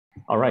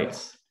All right.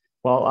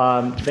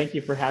 Well, thank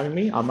you for having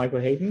me. I'm Michael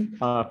Hayden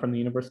from the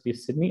University of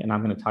Sydney, and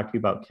I'm going to talk to you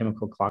about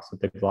chemical clocks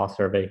with the GALAH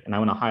survey. And I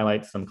want to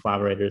highlight some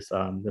collaborators.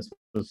 This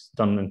was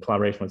done in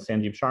collaboration with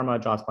Sanjeev Sharma,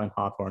 Jocelyn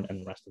Hawthorne,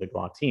 and the rest of the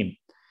GALAH team.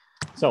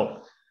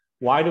 So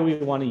why do we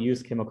want to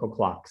use chemical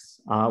clocks?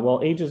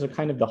 Well, ages are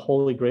kind of the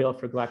holy grail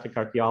for galactic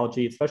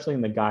archaeology, especially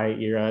in the Gaia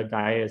era.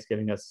 Gaia is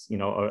giving us,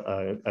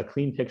 a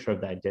clean picture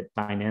of the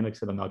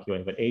dynamics of the Milky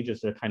Way, but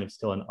ages are kind of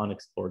still an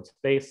unexplored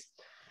space.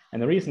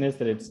 And the reason is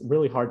that it's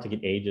really hard to get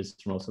ages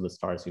for most of the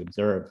stars you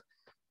observe.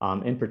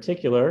 In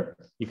particular,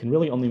 you can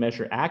really only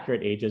measure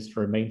accurate ages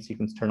for main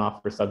sequence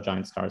turnoff for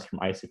subgiant stars from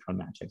isochrone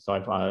matching. So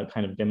I've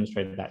kind of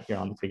demonstrated that here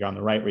on the figure on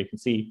the right, where you can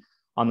see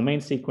on the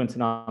main sequence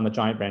and on the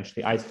giant branch,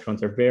 the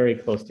isochrones are very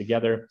close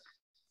together.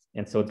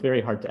 And so it's very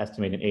hard to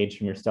estimate an age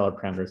from your stellar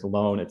parameters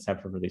alone,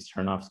 except for these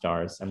turnoff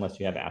stars, unless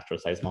you have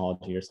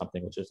astroseismology or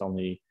something, which is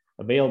only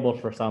available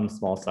for some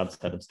small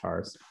subset of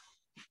stars.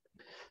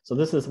 So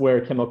this is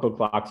where chemical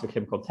clocks or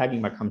chemical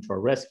tagging might come to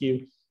our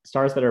rescue.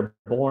 Stars that are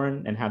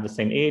born and have the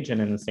same age and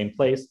in the same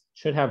place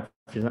should have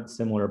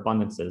similar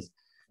abundances.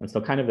 And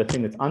so kind of the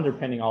thing that's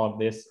underpinning all of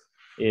this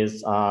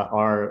is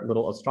our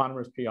little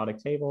astronomer's periodic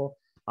table.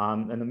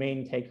 And the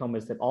main take home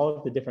is that all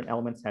of the different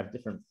elements have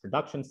different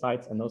production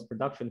sites, and those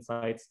production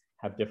sites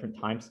have different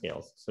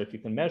timescales. So if you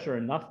can measure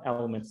enough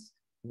elements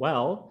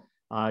well,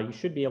 you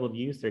should be able to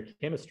use their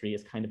chemistry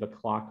as kind of a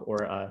clock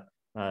or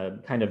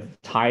kind of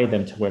tie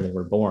them to where they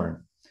were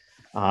born.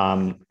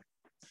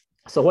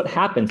 So what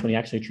happens when you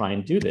actually try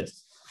and do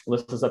this? Well,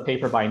 this is a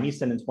paper by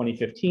Neeson in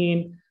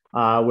 2015,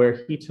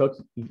 where he took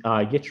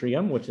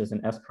yttrium, which is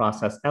an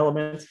S-process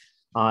element,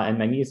 and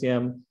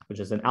magnesium,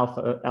 which is an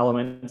alpha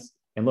element,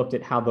 and looked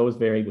at how those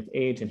varied with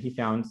age. And he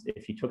found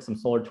if he took some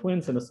solar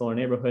twins in the solar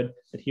neighborhood,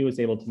 that he was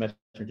able to measure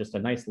just a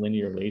nice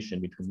linear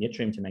relation between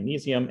yttrium to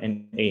magnesium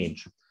and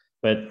age.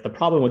 But the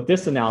problem with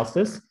this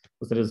analysis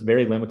was that it was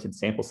very limited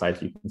sample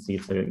size. You can see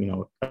it's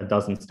a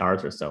dozen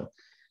stars or so.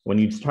 When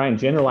you try and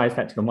generalize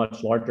that to a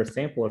much larger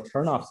sample of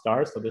turnoff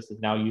stars, so this is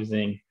now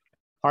using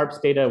HARPS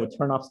data with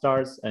turnoff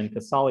stars and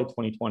Casale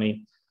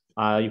 2020,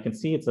 you can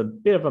see it's a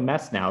bit of a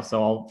mess now.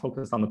 So I'll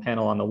focus on the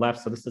panel on the left.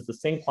 So this is the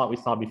same plot we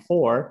saw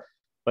before,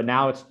 but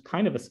now it's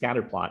kind of a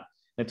scatter plot.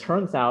 And it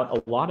turns out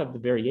a lot of the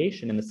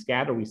variation in the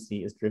scatter we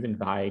see is driven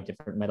by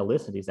different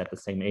metallicities at the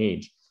same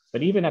age.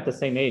 But even at the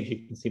same age,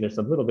 you can see there's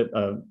a little bit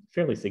of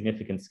fairly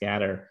significant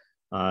scatter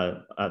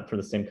for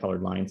the same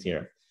colored lines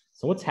here.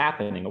 So what's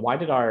happening? Why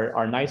did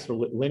our nice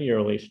linear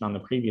relation on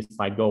the previous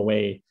slide go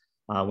away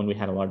when we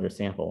had a larger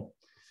sample?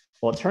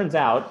 Well, it turns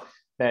out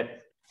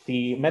that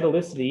the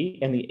metallicity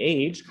and the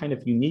age kind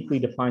of uniquely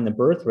define the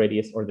birth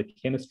radius or the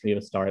chemistry of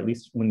a star, at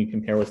least when you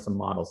compare with some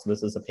models. So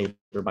this is a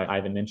paper by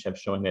Ivan Minchev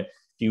showing that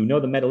if you know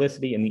the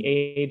metallicity and the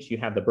age, you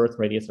have the birth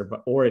radius,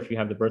 or if you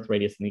have the birth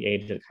radius and the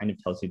age, it kind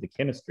of tells you the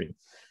chemistry.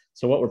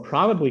 So what we're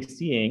probably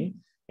seeing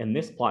in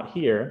this plot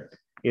here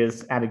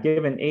is at a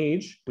given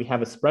age, we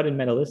have a spread in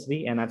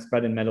metallicity, and that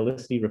spread in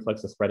metallicity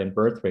reflects a spread in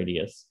birth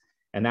radius.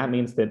 And that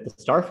means that the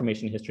star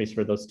formation histories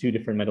for those two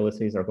different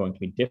metallicities are going to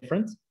be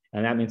different.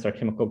 And that means our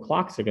chemical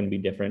clocks are going to be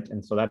different.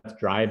 And so that's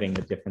driving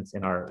the difference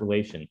in our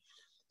relation.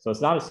 So it's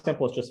not as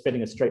simple as just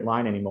fitting a straight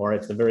line anymore.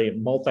 It's a very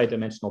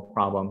multidimensional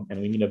problem, and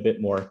we need a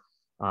bit more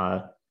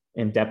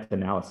in-depth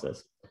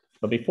analysis.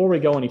 But before we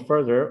go any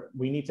further,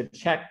 we need to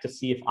check to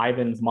see if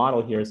Ivan's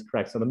model here is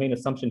correct. So the main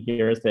assumption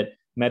here is that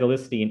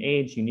metallicity and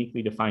age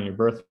uniquely define your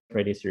birth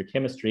radius or your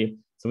chemistry.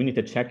 So we need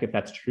to check if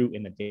that's true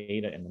in the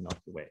data in the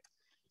Milky Way.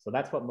 So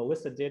that's what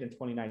Melissa did in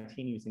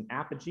 2019 using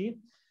Apogee.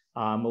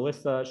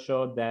 Melissa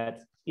showed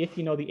that if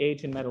you know the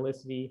age and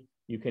metallicity,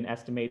 you can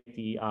estimate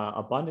the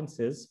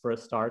abundances for a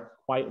star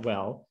quite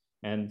well.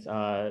 And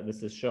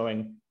this is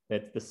showing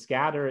that the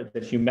scatter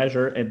that you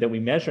measure and that we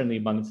measure in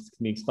the abundances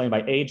can be explained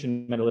by age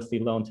and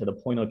metallicity alone to the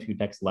 0.02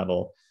 next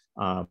level.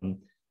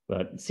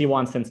 But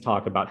Siwon since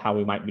talked about how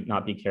we might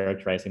not be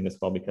characterizing this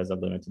well because of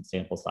limited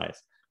sample size.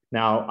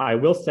 Now, I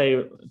will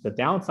say the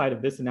downside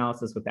of this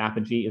analysis with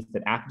Apogee is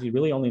that Apogee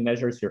really only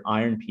measures your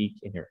iron peak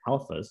and your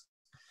alphas.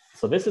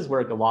 So this is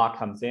where GALAH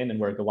comes in and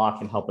where GALAH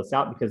can help us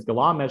out, because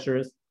GALAH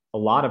measures a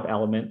lot of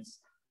elements.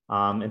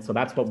 And so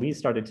that's what we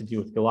started to do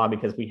with GALAH,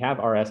 because we have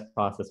our S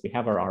process, we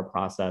have our R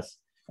process.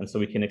 And so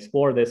we can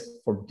explore this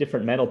for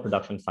different metal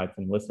production sites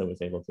than Melissa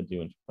was able to do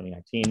in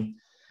 2019.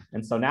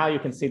 And so now you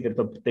can see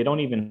that they don't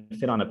even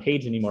fit on a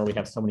page anymore. We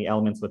have so many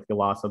elements with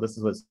GALAH. So this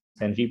is what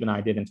Sanjeev and I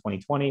did in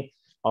 2020.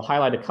 I'll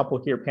highlight a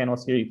couple here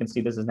panels here. You can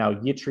see this is now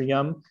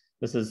yttrium.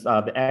 This is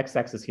the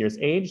x-axis here is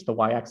age. The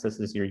y-axis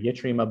is your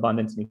yttrium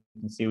abundance. And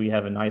you can see we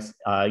have a nice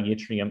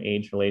yttrium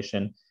age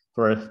relation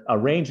for a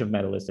range of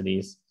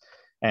metallicities.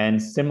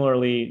 And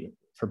similarly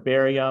for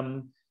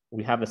barium,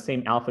 we have the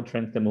same alpha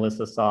trend that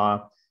Melissa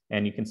saw.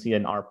 And you can see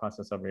an R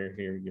process over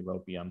here,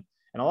 europium.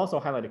 And I'll also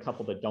highlight a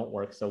couple that don't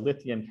work. So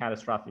lithium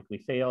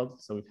catastrophically failed.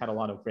 So we've had a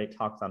lot of great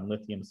talks on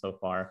lithium so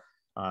far.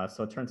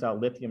 So it turns out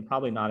lithium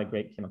probably not a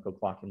great chemical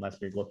clock unless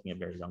you're looking at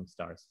very young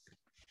stars.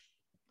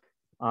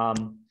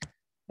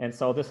 And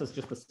so this is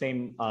just the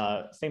same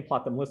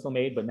plot that Melissa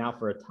made, but now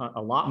for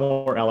a lot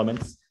more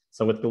elements.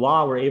 So with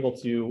GALAH, we're able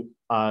to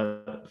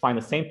find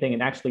the same thing.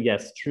 And actually,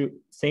 yes, true,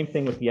 same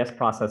thing with the S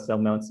process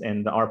elements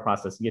and the R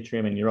process,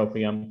 yttrium and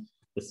europium.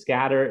 The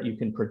scatter, you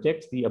can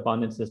predict the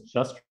abundances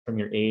just from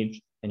your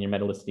age and your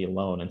metallicity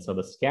alone. And so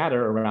the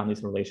scatter around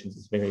these relations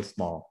is very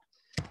small.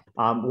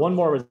 One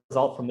more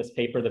result from this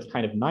paper that's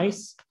kind of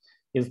nice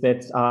is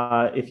that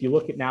if you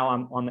look at now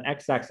on the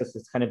x-axis,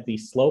 it's kind of the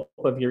slope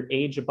of your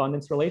age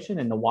abundance relation,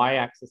 and the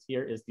y-axis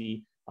here is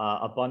the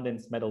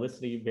abundance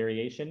metallicity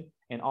variation,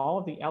 and all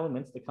of the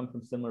elements that come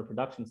from similar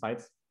production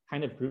sites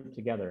kind of group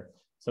together.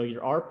 So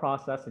your R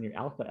process and your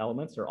alpha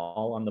elements are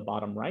all on the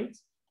bottom right,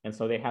 and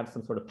so they have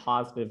some sort of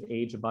positive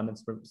age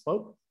abundance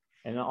slope,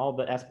 and all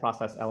the S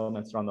process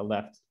elements are on the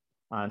left,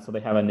 and so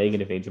they have a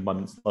negative age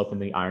abundance slope,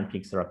 and the iron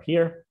peaks are up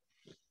here.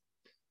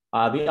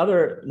 The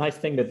other nice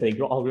thing that they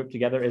all group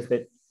together is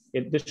that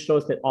this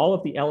shows that all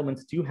of the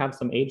elements do have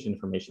some age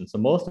information. So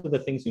most of the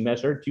things you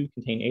measure do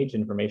contain age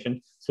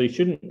information. So you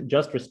shouldn't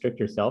just restrict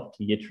yourself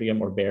to yttrium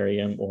or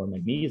barium or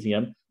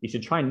magnesium. You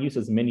should try and use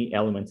as many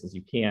elements as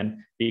you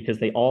can because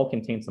they all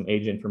contain some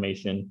age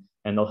information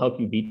and they'll help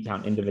you beat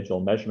down individual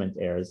measurement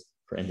errors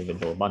for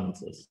individual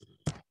abundances.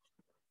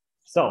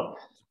 So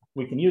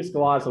we can use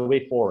GALAH as a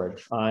way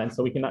forward. And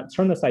so we can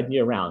turn this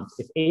idea around.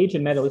 If age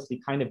and metallicity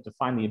kind of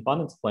define the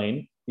abundance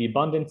plane, the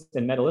abundance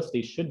and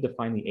metallicity should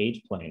define the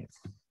age plane.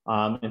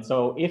 And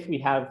so if we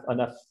have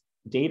enough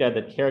data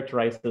that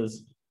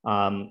characterizes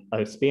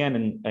a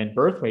span and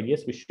birth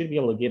radius, we should be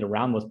able to get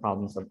around those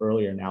problems of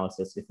earlier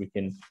analysis if we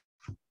can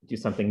do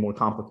something more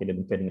complicated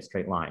than fitting a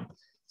straight line.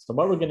 So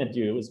what we're going to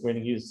do is we're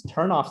going to use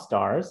turn-off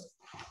stars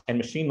and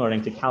machine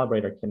learning to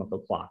calibrate our chemical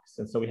clocks.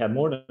 And so we have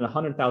more than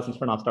 100,000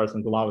 turn-off stars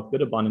in GALAH with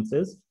good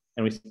abundances,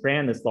 and we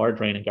span this large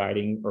range of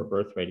guiding or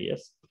birth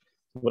radius.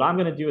 What I'm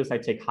going to do is I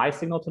take high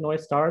signal to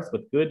noise stars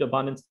with good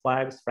abundance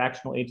flags,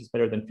 fractional ages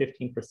better than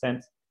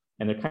 15%,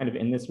 and they're kind of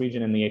in this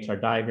region in the HR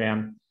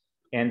diagram.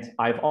 And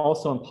I've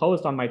also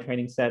imposed on my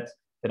training set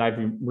that I've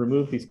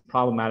removed these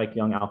problematic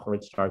young alpha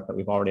rich stars that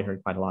we've already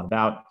heard quite a lot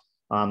about.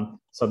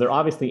 So they're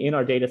obviously in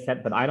our data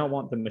set, but I don't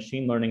want the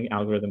machine learning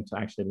algorithm to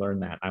actually learn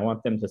that. I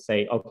want them to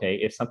say, okay,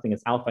 if something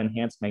is alpha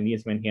enhanced,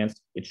 magnesium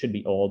enhanced, it should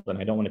be old, and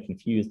I don't want to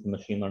confuse the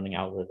machine learning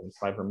algorithm.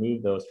 So I've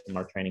removed those from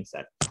our training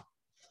set.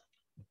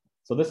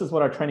 So this is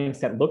what our training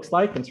set looks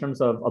like in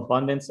terms of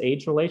abundance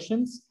age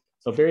relations.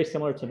 So very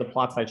similar to the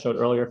plots I showed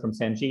earlier from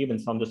Sanjeev.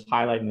 And so I'm just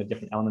highlighting the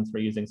different elements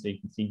we're using. So you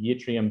can see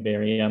yttrium,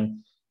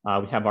 barium.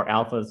 We have our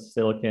alphas,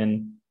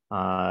 silicon,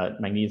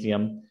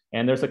 magnesium.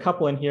 And there's a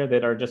couple in here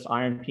that are just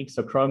iron peaks,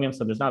 so chromium.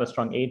 So there's not a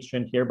strong age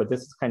trend here, but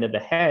this is kind of the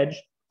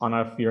hedge on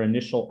if your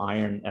initial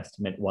iron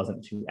estimate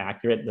wasn't too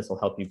accurate. This will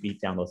help you beat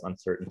down those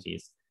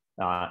uncertainties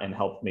and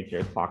help make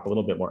your clock a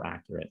little bit more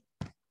accurate.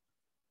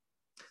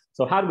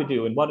 So how do we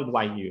do and what did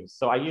I use?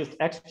 So I used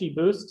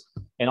XGBoost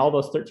and all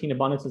those 13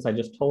 abundances I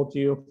just told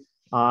you.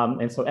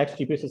 And so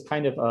XGBoost is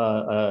kind of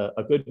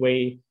a good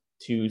way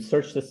to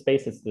search the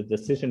space. It's the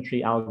decision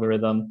tree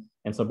algorithm.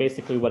 And so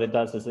basically what it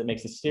does is it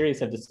makes a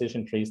series of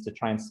decision trees to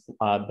try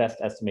and best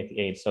estimate the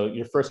age. So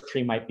your first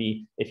tree might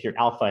be if you're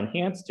alpha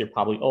enhanced, you're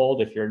probably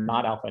old. If you're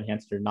not alpha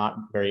enhanced, you're not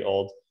very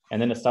old.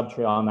 And then a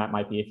subtree on that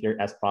might be if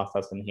you're S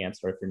process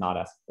enhanced or if you're not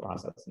S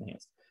process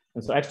enhanced.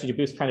 And so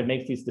XGBoost kind of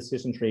makes these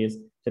decision trees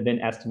to then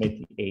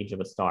estimate the age of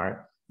a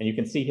star. And you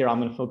can see here, I'm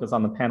going to focus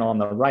on the panel on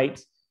the right.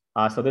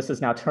 So this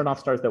is now turn-off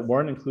stars that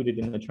weren't included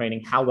in the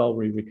training, how well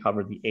we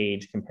recovered the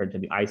age compared to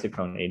the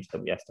isochrone age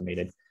that we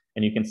estimated.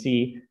 And you can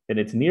see that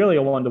it's nearly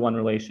a one-to-one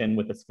relation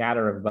with a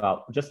scatter of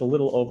about just a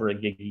little over a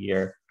gig a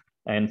year.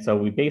 And so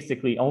we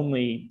basically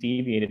only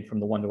deviated from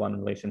the one-to-one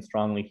relation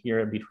strongly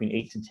here between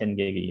 8 to 10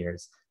 gig a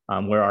years,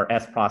 where our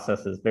S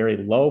process is very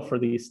low for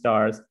these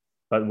stars,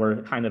 but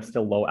we're kind of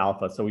still low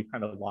alpha. So we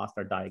kind of lost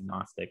our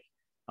diagnostic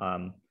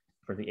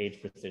for the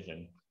age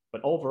precision.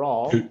 But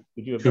overall,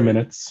 we do a 2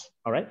 minutes.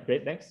 All right,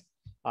 great, thanks.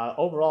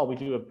 Overall, we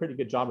do a pretty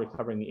good job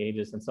recovering the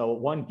ages. And so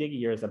 1 gig a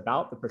year is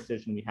about the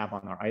precision we have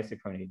on our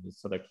isochrone ages.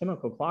 So the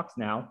chemical clocks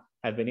now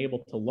have been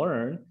able to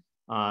learn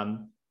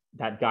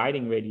that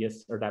guiding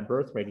radius or that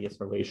birth radius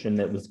relation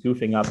that was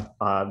goofing up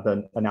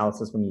the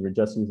analysis when we were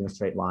just using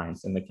straight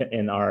lines.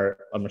 And our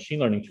machine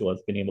learning tool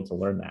has been able to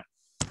learn that.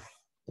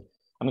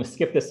 I'm going to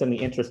skip this in the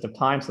interest of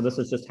time. So this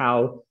is just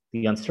how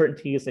the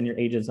uncertainties in your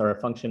ages are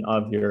a function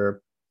of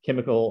your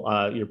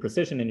chemical, your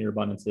precision in your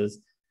abundances,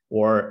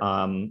 or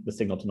the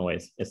signal to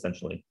noise,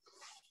 essentially.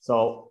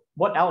 So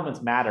what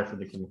elements matter for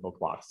the chemical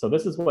clock? So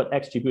this is what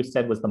XGBoost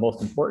said was the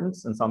most important.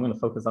 And so I'm going to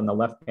focus on the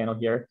left panel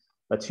here.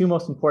 The 2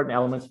 most important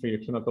elements for your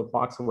chemical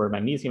clocks were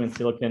magnesium and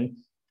silicon,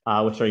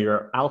 which are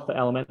your alpha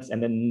elements.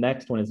 And then the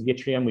next one is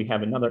yttrium. We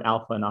have another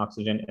alpha and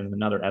oxygen and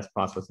another S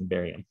process and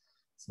barium.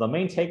 So the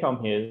main take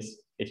home is,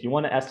 if you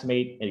want to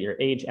estimate your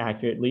age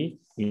accurately,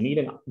 you need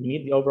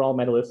the overall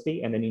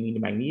metallicity, and then you need a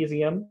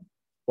magnesium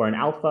or an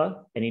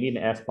alpha, and you need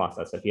an S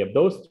process. If you have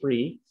those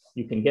 3,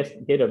 you can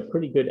get a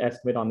pretty good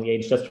estimate on the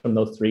age just from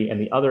those 3,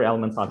 and the other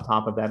elements on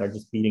top of that are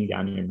just beating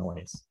down your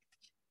noise.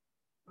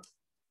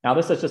 Now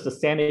this is just a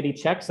sanity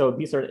check. So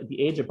these are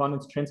the age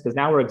abundance trends, because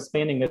now we're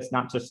expanding this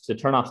not just to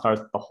turn-off stars,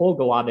 but the whole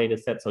GALAH data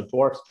set, so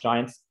dwarfs,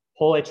 giants,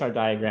 whole HR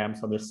diagram.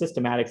 So there's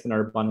systematics in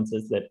our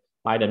abundances that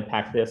might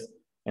impact this.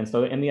 And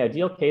so in the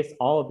ideal case,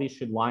 all of these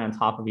should lie on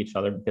top of each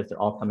other because they're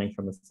all coming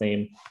from the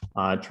same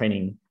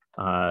training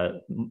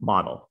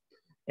model.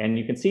 And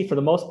you can see for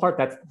the most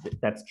part,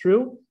 that's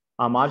true.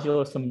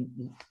 Modulo some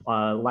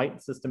light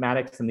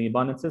systematics in the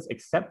abundances,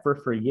 except for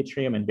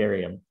yttrium and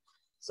barium.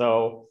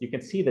 So you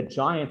can see the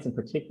giants in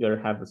particular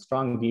have a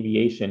strong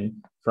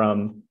deviation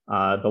from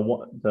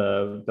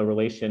the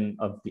relation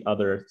of the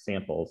other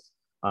samples.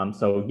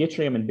 So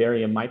yttrium and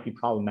barium might be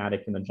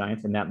problematic in the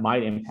giants, and that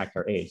might impact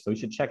our age. So we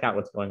should check out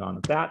what's going on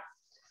with that.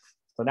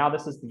 So now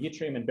this is the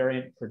yttrium and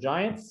barium for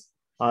giants.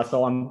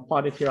 So I'm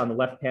plotted here on the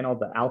left panel,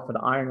 the alpha to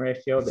iron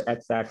ratio, the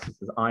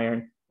x-axis is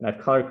iron, and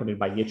I've color coded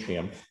by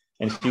yttrium.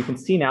 And so you can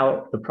see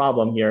now the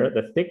problem here,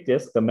 the thick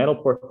disk, the metal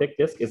pore thick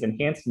disk is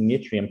enhancing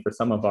yttrium for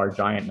some of our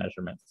giant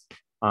measurements.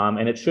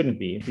 And it shouldn't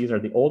be. These are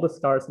the oldest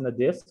stars in the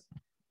disk,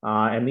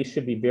 and these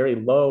should be very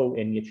low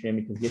in yttrium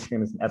because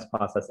yttrium is an S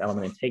process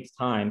element. It takes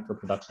time for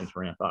production to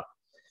ramp up.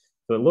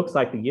 So it looks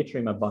like the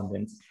yttrium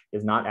abundance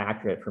is not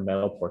accurate for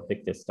metal pore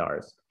thick disk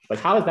stars. But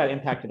how has that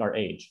impacted our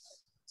age?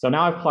 So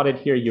now I've plotted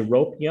here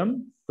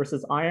europium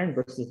versus iron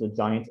versus the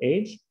giant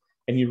age.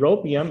 And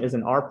europium is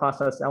an R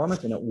process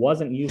element and it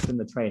wasn't used in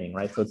the training,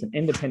 right? So it's an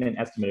independent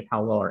estimate of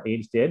how well our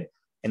age did.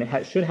 And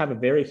it should have a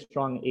very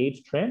strong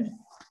age trend,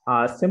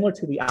 similar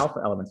to the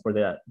alpha elements where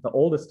the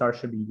oldest star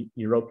should be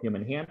europium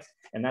enhanced.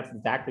 And that's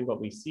exactly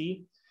what we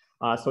see.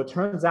 So it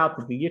turns out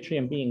that the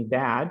yttrium being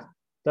bad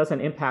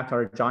doesn't impact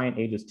our giant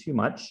ages too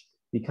much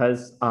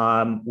because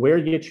where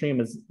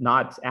yttrium is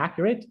not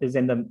accurate is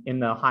in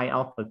the high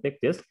alpha thick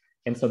disk.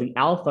 And so the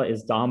alpha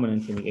is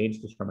dominant in the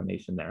age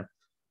determination there.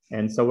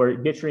 And so where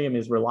yttrium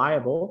is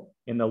reliable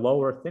in the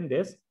lower thin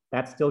disk,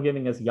 that's still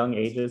giving us young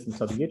ages. And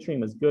so the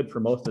yttrium is good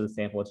for most of the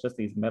sample. It's just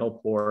these metal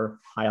poor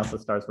high alpha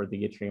stars where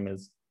the yttrium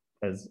is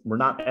we're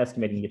not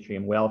estimating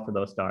yttrium well for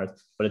those stars,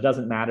 but it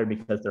doesn't matter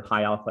because they're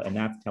high alpha and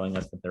that's telling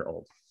us that they're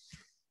old.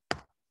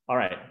 All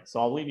right, so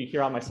I'll leave you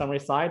here on my summary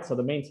slide. So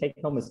the main take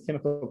home is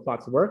chemical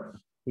plots work.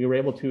 We were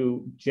able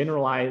to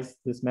generalize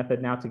this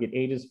method now to get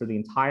ages for the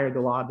entire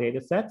GALAH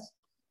data sets.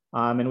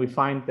 And we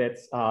find that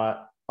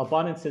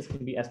abundances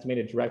can be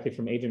estimated directly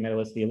from age and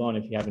metallicity alone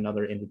if you have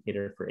another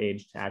indicator for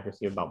age to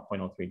accuracy of about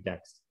 0.03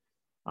 dex.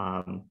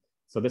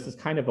 So this is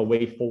kind of a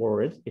way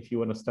forward. If you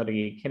want to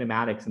study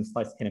kinematics and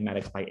slice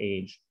kinematics by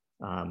age,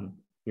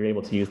 you're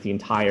able to use the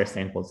entire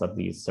samples of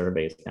these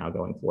surveys now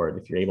going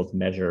forward if you're able to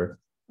measure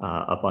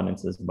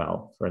abundances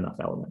well for enough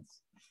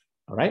elements.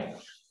 All right.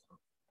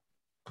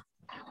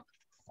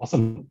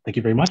 Awesome. Thank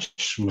you very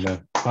much. I'm going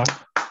to clap.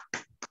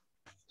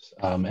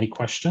 Any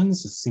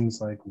questions? It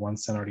seems like one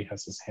Sen already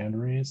has his hand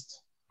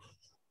raised.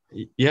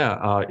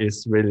 Yeah,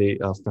 it's really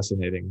a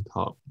fascinating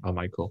talk,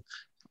 Michael.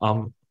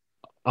 I'm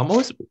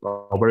always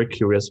very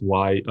curious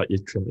why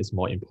yttrium is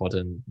more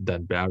important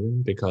than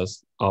barium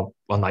because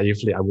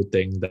naively I would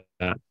think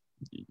that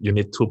you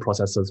need two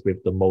processes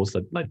with the most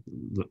like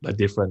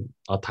different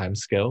time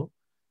scale.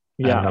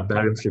 Yeah, and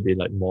barium should be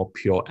like more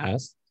pure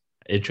S.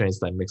 Yttrium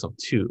is like a mix of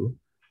two.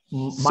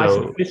 My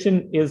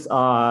suspicion is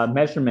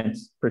measurement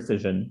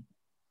precision.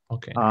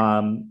 Okay.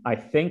 I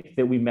think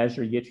that we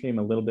measure yttrium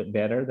a little bit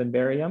better than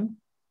barium,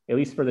 at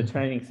least for the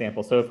training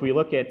sample. So if we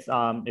look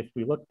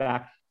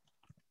back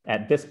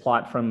at this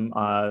plot from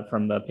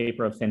the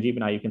paper of Sanjeev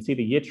and I, you can see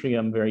the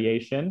yttrium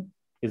variation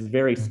is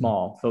very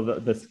small. So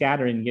the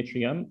scatter in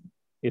yttrium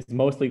is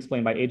mostly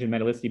explained by age and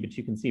metallicity, but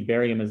you can see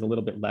barium is a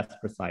little bit less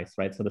precise,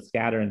 right? So the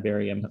scatter in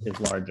barium is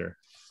larger.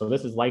 So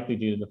this is likely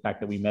due to the fact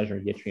that we measure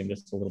yttrium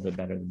just a little bit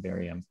better than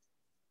barium.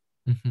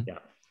 Yeah.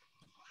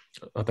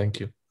 Thank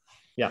you.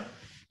 Yeah.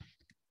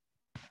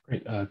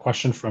 Great.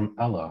 Question from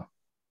Ella.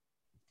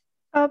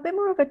 A bit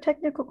more of a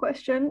technical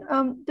question.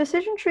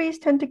 Decision trees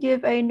tend to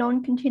give a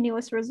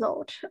non-continuous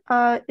result.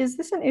 Is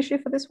this an issue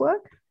for this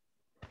work?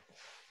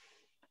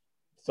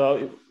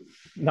 So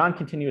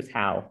non-continuous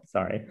how?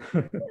 Sorry.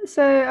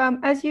 So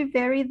as you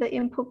vary the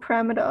input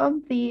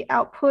parameter, the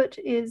output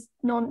is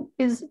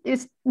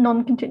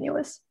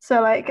non-continuous.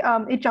 So like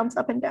it jumps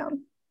up and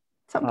down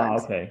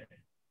sometimes. Okay.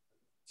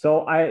 So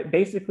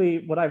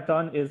what I've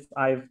done is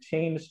I've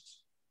changed.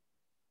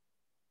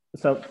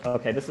 So,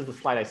 okay, this is the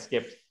slide I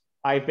skipped.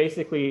 I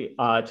basically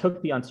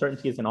took the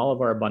uncertainties in all of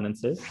our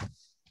abundances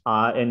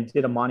and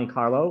did a Monte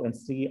Carlo and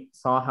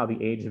saw how the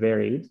age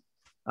varied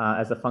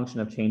as a function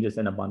of changes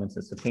in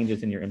abundances, so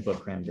changes in your input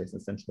parameters,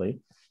 essentially.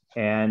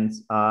 And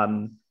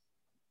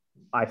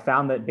I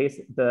found that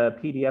the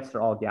PDFs are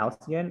all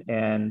Gaussian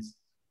and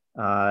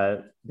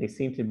they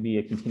seem to be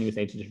a continuous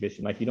age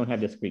distribution, like you don't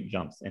have discrete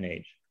jumps in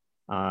age.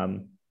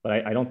 But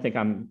I don't think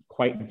I'm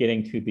quite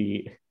getting to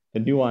the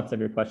nuance of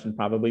your question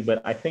probably,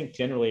 but I think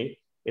generally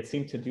it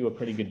seemed to do a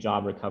pretty good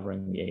job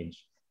recovering the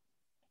age.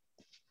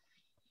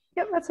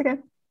 Yep, that's okay.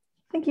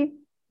 Thank you.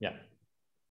 Yeah.